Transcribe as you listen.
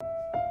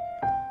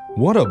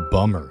What a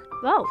bummer.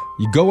 Oh.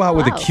 You go out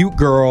with a cute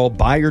girl,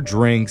 buy her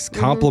drinks,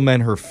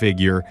 compliment her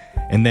figure,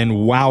 and then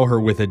wow her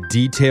with a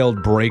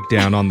detailed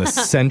breakdown on the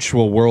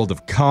sensual world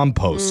of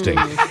composting.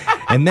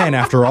 And then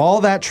after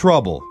all that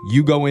trouble,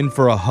 you go in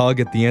for a hug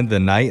at the end of the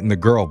night and the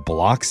girl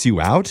blocks you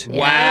out?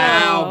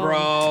 Wow,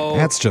 bro.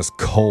 That's just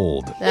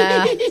cold.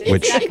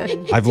 Which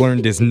I've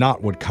learned is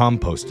not what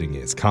composting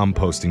is.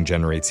 Composting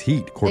generates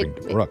heat, according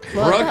to Brooke.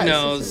 Brooke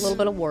knows. A little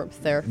bit of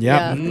warmth there.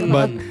 Yeah,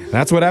 but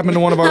that's what happened to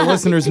one of our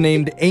listeners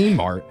named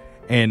Amart.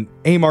 And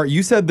Amart,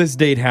 you said this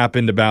date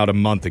happened about a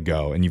month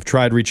ago, and you've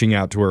tried reaching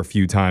out to her a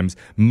few times.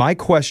 My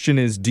question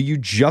is, do you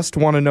just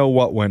want to know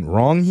what went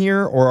wrong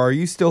here, or are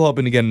you still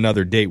hoping to get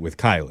another date with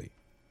Kylie?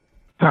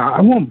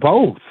 I want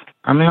both.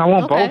 I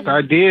want both.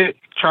 I did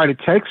try to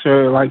text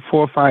her like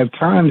 4 or 5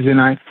 times, and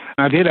I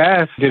did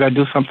ask, did I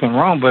do something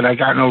wrong, but I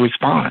got no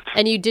response.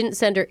 And you didn't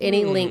send her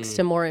any links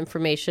to more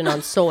information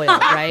on soil,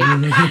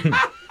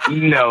 right?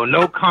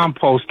 No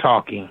compost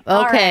talking.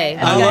 Okay.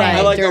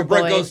 I like how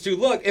Brooke boy. goes to,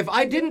 look, if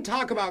I didn't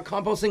talk about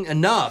composting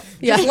enough,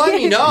 just let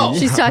me know.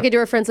 She's talking to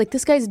her friends like,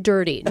 this guy's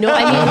dirty. No,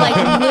 I mean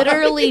like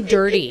literally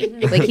dirty.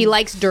 Like he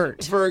likes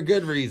dirt. For a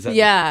good reason.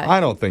 Yeah. I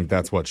don't think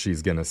that's what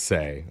she's going to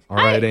say. All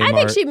right, Amart? I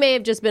think she may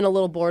have just been a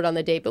little bored on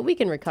the date, but we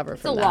can recover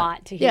from that. It's a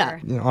lot to hear.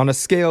 Yeah. On a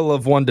scale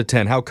of 1 to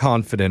 10, how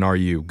confident are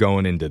you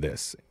going into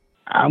this?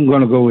 I'm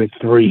going to go with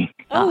 3.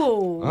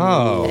 Oh.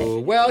 Oh.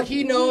 Well,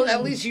 he knows.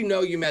 At least you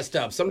know you messed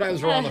up.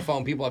 Sometimes we're on the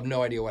phone. People have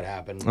no idea what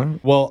happened.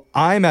 Well,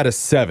 I'm at a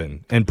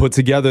 7, and put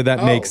together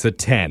that makes a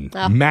 10.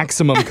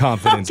 Maximum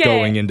confidence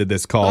going into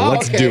this call.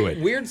 Let's do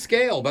it. Weird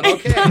scale, but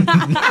okay.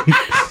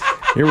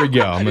 Here we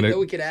go. I didn't know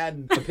we could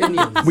add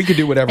opinions. We could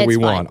do whatever we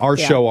want. fine. Our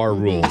show, our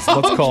rules.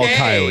 Let's call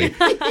Okay.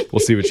 Kylie. We'll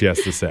see what she has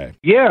to say.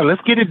 Yeah,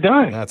 let's get it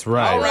done. That's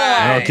right. All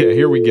right. Okay,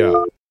 here we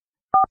go.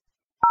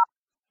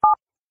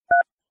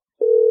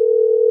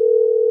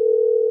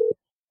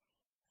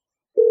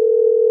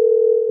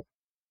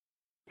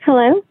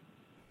 Hello,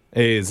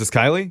 Hey, is this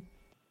Kylie?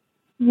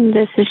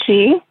 this is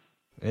she.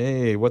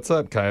 Hey, what's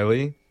up,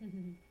 Kylie?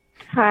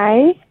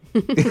 Hi,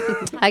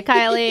 Hi,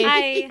 Kylie.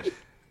 Hi.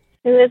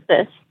 who is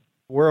this?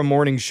 We're a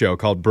morning show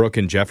called Brooke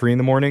and Jeffrey in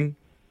the Morning.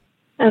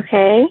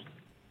 Okay.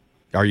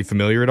 Are you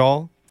familiar at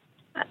all?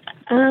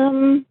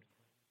 9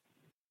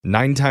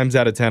 times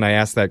out of 10, I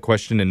ask that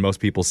question, and most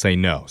people say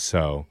no.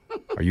 So,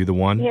 are you the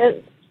one? Yeah,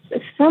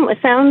 it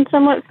sounds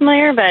somewhat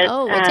familiar, but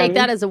Oh, we'll take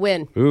that as a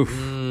win. Oof.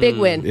 Big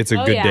win. It's a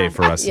good day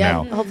for us Yeah.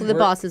 now. Hopefully the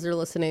bosses are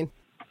listening.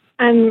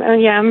 I'm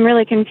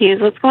really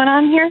confused. What's going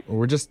on here?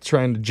 We're just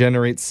trying to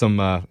generate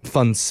some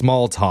fun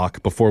small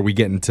talk before we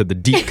get into the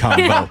deep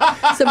combo.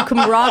 Some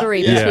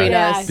camaraderie between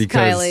us,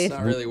 because Kylie. It's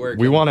not really working.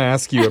 we want to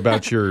ask you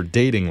about your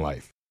dating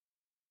life.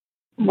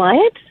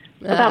 What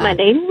about my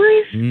dating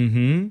life?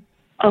 Mm-hmm.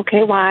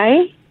 Okay,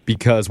 why?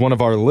 Because one of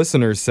our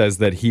listeners says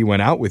that he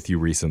went out with you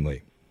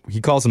recently.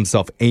 He calls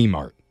himself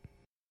Amart.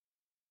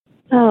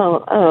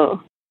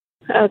 Oh,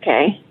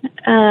 okay.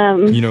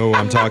 You know who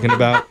I'm talking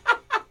about?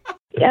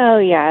 Oh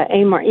yeah,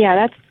 Amor.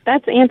 Yeah,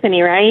 that's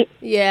Anthony, right?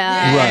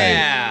 Yeah.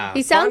 Yeah.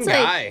 He sounds Fun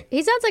guy. like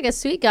he sounds like a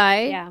sweet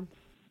guy. Yeah.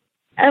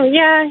 Oh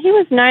yeah, he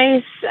was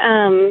nice.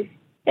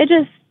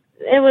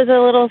 It was a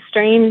little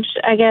strange,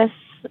 I guess,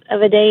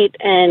 of a date,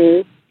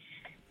 and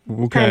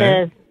kind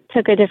Okay. of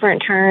took a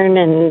different turn,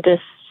 and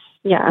just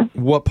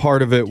What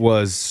part of it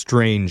was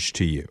strange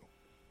to you?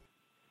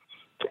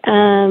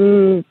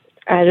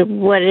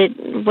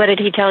 What did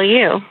he tell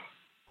you?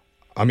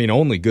 I mean,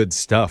 only good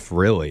stuff,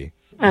 really.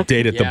 Okay.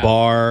 Date at the Yeah.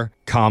 bar,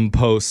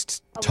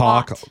 compost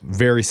talk, lot.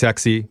 very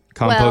sexy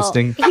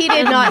composting. Well, he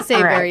did not say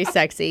Right. very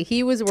sexy.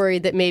 He was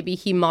worried that maybe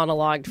he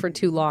monologued for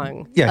too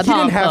long. Yeah, he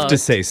didn't have to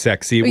compost. say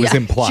sexy. It was Yeah,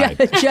 implied. Jeff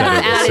that it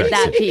was added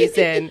that sexy. piece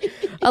in.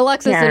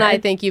 Alexis Yeah. and I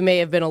think you may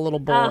have been a little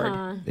bored.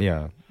 Uh-huh.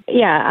 Yeah.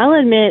 Yeah, I'll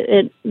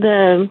admit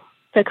the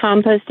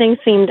composting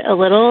seemed a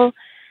little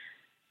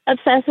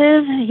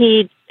obsessive.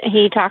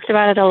 He talked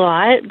about it a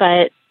lot,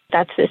 but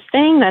that's his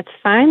thing. That's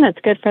fine. That's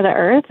good for the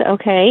earth.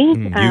 Okay.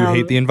 You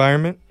hate the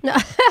environment?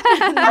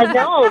 I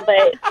don't,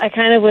 but I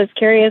kind of was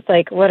curious,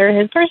 like, what are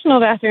his personal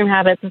bathroom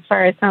habits as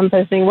far as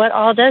composting? What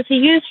all does he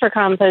use for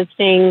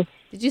composting?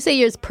 Did you say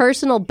his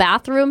personal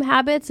bathroom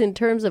habits in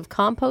terms of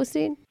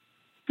composting?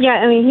 Yeah,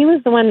 I mean, he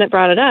was the one that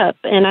brought it up,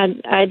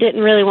 and I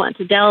didn't really want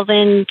to delve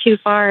in too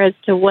far as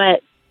to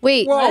what.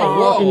 Wait,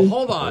 Whoa,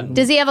 hold on.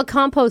 does he have a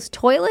compost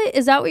toilet?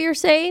 Is that what you're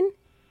saying?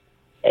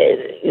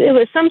 It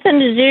was something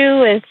to do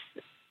with,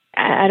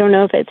 I don't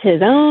know if it's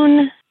his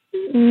own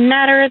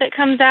matter that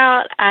comes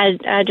out. I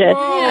didn't.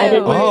 Wait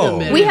a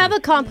minute. We have a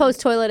compost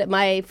toilet at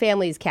my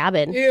family's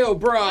cabin. Ew,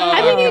 bro.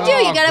 I mean, you do.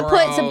 You got to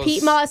put some gross.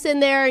 peat moss in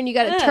there, and you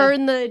got to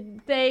turn the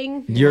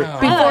thing You're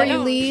before you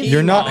leave.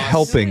 you're not Moss.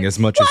 helping as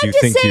much as I'm you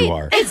just think saying, you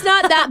are. it's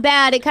not that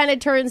bad. It kind of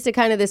turns to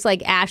kind of this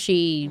like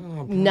ashy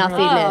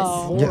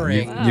nothingness.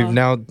 Boring. You've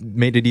now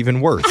made it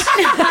even worse.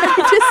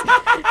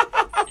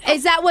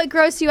 Is that what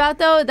grossed you out,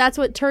 though? That's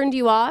what turned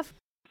you off?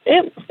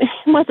 It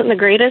wasn't the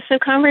greatest of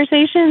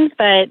conversations,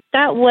 but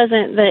that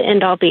wasn't the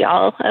end-all,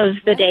 be-all of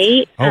the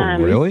date. Oh,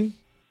 really?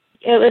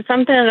 It was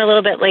something a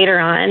little bit later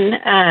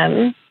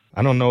on.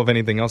 I don't know of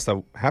anything else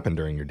that happened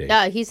during your date.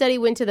 Yeah, he said he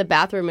went to the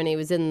bathroom and he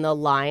was in the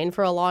line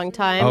for a long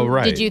time. Oh,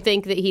 right. Did you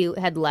think that he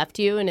had left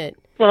you in it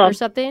Well, or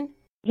something?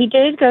 He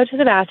did go to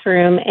the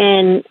bathroom,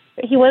 and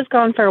he was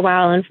gone for a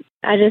while, and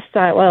I just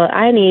thought, well,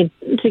 I need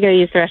to go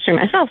use the restroom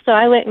myself. So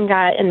I went and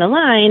got in the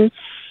line,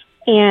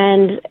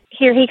 and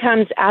here he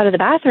comes out of the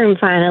bathroom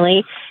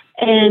finally,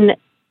 and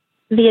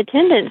the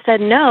attendant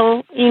said,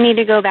 no, you need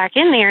to go back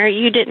in there.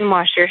 You didn't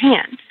wash your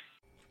hands.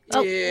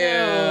 Oh.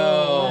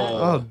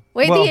 Oh,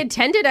 Wait, well, the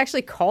attendant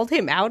actually called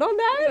him out on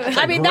that?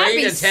 I mean, that'd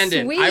Great be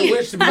attendant. sweet. I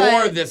wish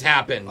more of this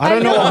happened. I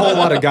don't know a whole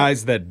lot of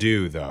guys that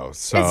do, though.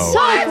 So, It's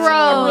so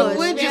gross.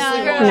 Religiously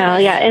Yeah. No,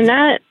 yeah. In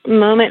that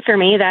moment for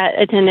me, that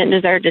attendant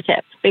deserved a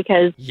tip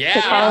because Yeah.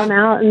 to call him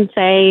out and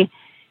say,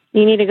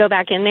 you need to go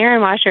back in there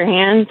and wash your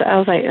hands, I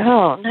was like,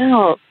 oh,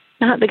 no,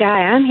 not the guy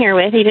I'm here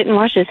with. He didn't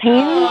wash his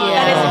hands.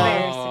 Yeah. That is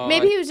embarrassing.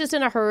 Maybe he was just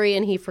in a hurry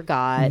and he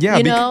forgot. yeah,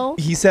 you know?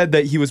 he said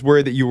that he was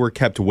worried that you were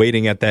kept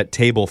waiting at that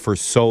table for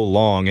so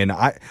long. And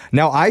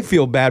now I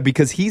feel bad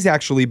because he's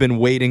actually been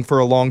waiting for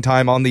a long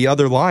time on the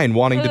other line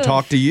wanting to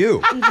talk to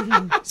you.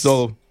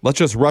 So let's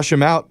just rush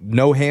him out,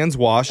 no hands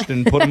washed,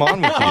 and put him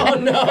on with you. Oh,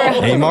 no.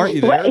 Hey, Mart,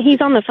 you there? What, he's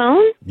on the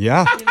phone?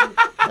 Yeah.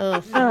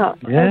 Ugh. Oh,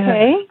 Yeah,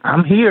 okay.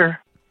 I'm here.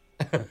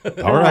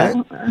 All right.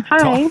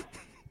 Hi.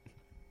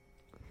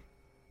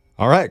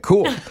 All right,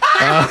 cool.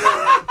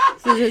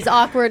 This is as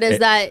awkward as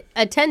that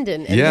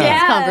attendant in Yeah.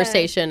 this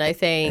conversation, I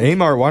think. Hey,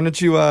 Mart, why don't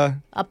you,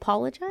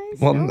 Apologize?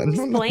 well, No?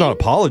 not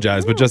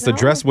apologize, but just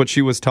address what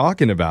she was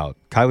talking about.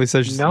 Kylie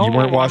says No, you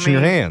weren't I washing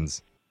your mean-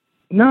 hands.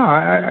 No,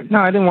 I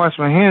didn't wash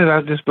my hands.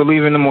 I just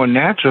believe in the more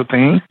natural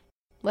thing.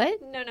 What?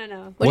 No. What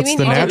do What's you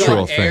the mean?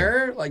 natural Like thing?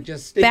 air? Like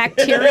just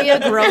Bacteria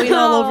growing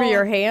all over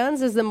your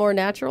hands is the more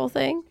natural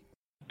thing?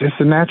 It's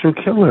a natural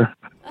killer.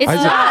 It's I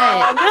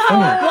not.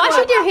 No.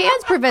 Washing your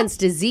hands prevents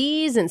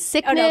disease and Oh,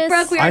 sickness. no,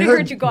 Brooke, we I already heard-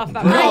 heard you go off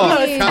about No,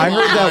 that. I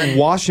heard that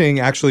washing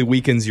actually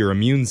weakens your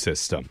immune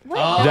system.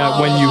 That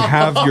when you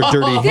have your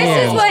dirty This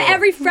hands. is what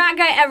every frat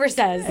guy ever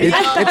says. It's-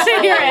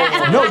 I hear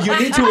it. No,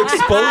 you need to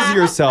expose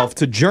yourself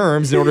to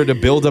germs in order to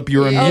build up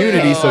your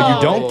immunity so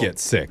you don't get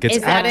sick. It's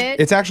Is that it?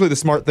 It's actually the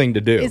smart thing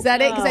to do. Is that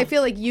it? Because I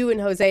feel like you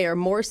and Jose are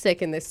more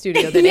sick in this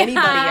studio than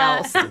anybody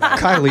else.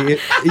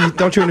 Kylie,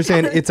 don't you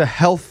understand? It's a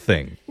health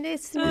thing.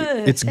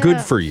 It's good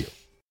for you.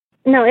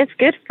 No, it's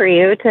good for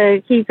you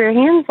to keep your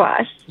hands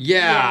washed.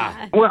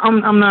 Yeah. Well,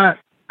 I'm not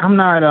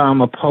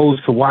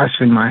opposed to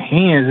washing my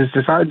hands. It's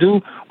just I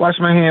do wash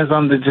my hands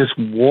under just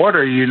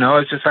water.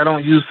 It's just I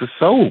don't use the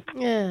soap.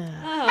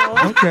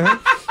 Okay.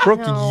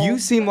 Brooke, you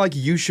seem like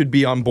you should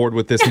be on board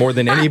with this more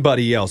than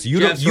anybody else. You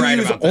Jeff's you right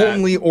use about that.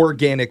 only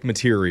organic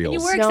materials. You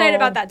were excited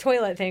about that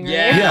toilet thing, right?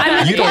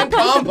 Yeah. you don't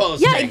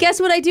compost. Yeah, and guess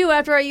what I do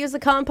after I use the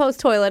compost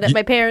toilet at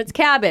my parents'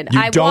 cabin? You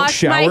I don't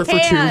wash my shower for 2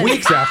 hands.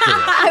 weeks after it.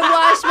 I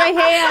wash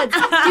my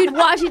hands. Dude,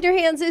 washing your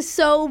hands is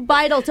so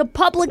vital to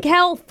public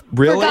health.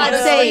 Really? For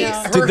God's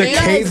sake. Did the Her hands-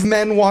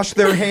 cavemen wash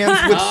their hands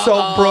with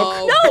soap,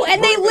 Brooke? No,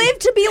 and they live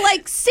to be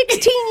like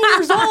 16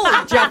 years old,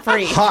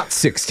 Jeffrey. Hot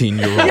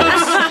 16-year-olds.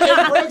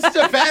 In Brooke's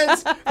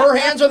defense, her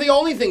hands are the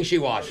only thing she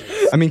washes.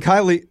 I mean,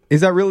 Kylie,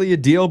 is that really a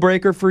deal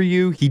breaker for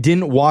you? He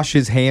didn't wash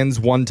his hands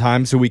one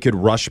time so we could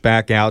rush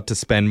back out to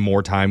spend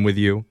more time with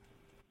you?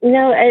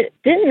 No, it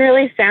didn't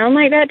really sound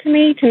like that to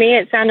me. To me,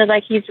 it sounded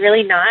like he's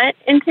really not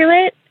into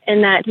it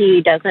and that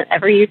he doesn't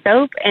ever use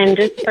soap. And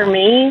just for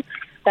me,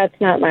 that's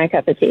not my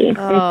cup of tea. I'm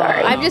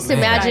sorry. I'm just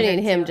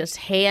imagining him just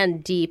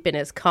hand deep in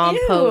his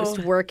compost,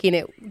 working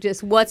it,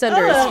 just what's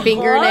under his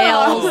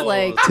fingernails.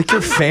 Like, Take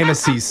your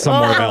fantasies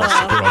somewhere else,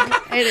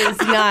 Brooke. it is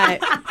not.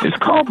 It's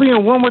called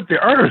being one with the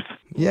earth.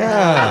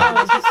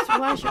 Yeah. Just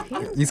wash your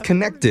hands. He's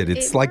connected.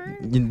 It's like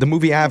the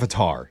movie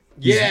Avatar.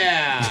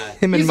 Yeah.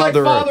 Him and He's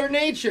Mother like Earth. Father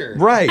Nature.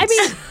 Right. I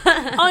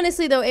mean,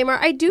 honestly, though, Amar,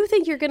 I do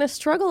think you're going to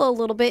struggle a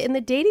little bit in the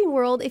dating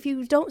world if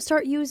you don't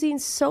start using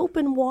soap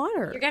and water.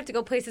 You're going to have to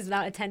go places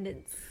without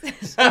attendance.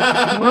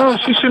 Well,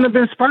 she shouldn't have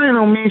been spying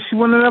on me. She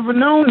wouldn't have ever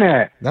known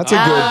that. That's a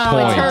good It's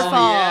point. her fault.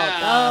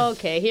 yeah.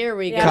 Okay, here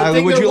we go. Yeah. Kylie,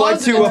 think would there you like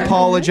was to an attempt.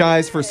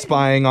 apologize for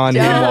spying on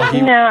him while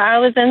he... No, I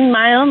was in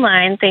my own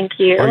line. Thank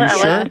you. Are you I sure?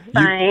 wasn't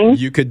spying.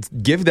 You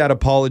could give that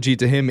apology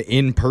to him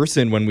in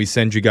person when we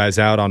send you guys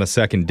out on a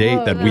second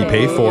date that we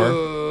pay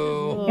for.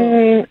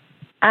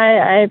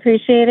 I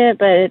appreciate it,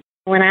 but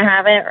when I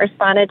haven't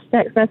responded to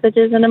text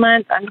messages in a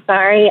month, I'm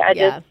sorry.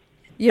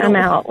 You I'm don't,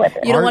 out with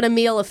it. you don't want a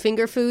meal of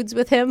finger foods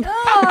with him?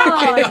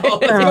 Let's go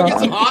get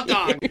some hot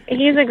dog.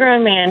 He's a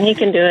grown man. He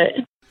can do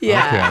it.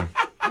 Yeah.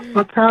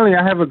 Well, Kylie,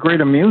 I have a great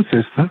immune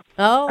system.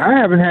 Oh. I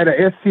haven't had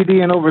an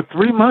STD in over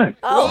 3 months.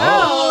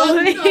 Oh,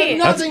 sweet.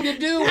 nothing to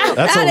do with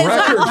That's a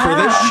record for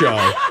this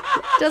show.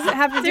 Doesn't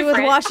have to do with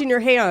washing your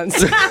hands.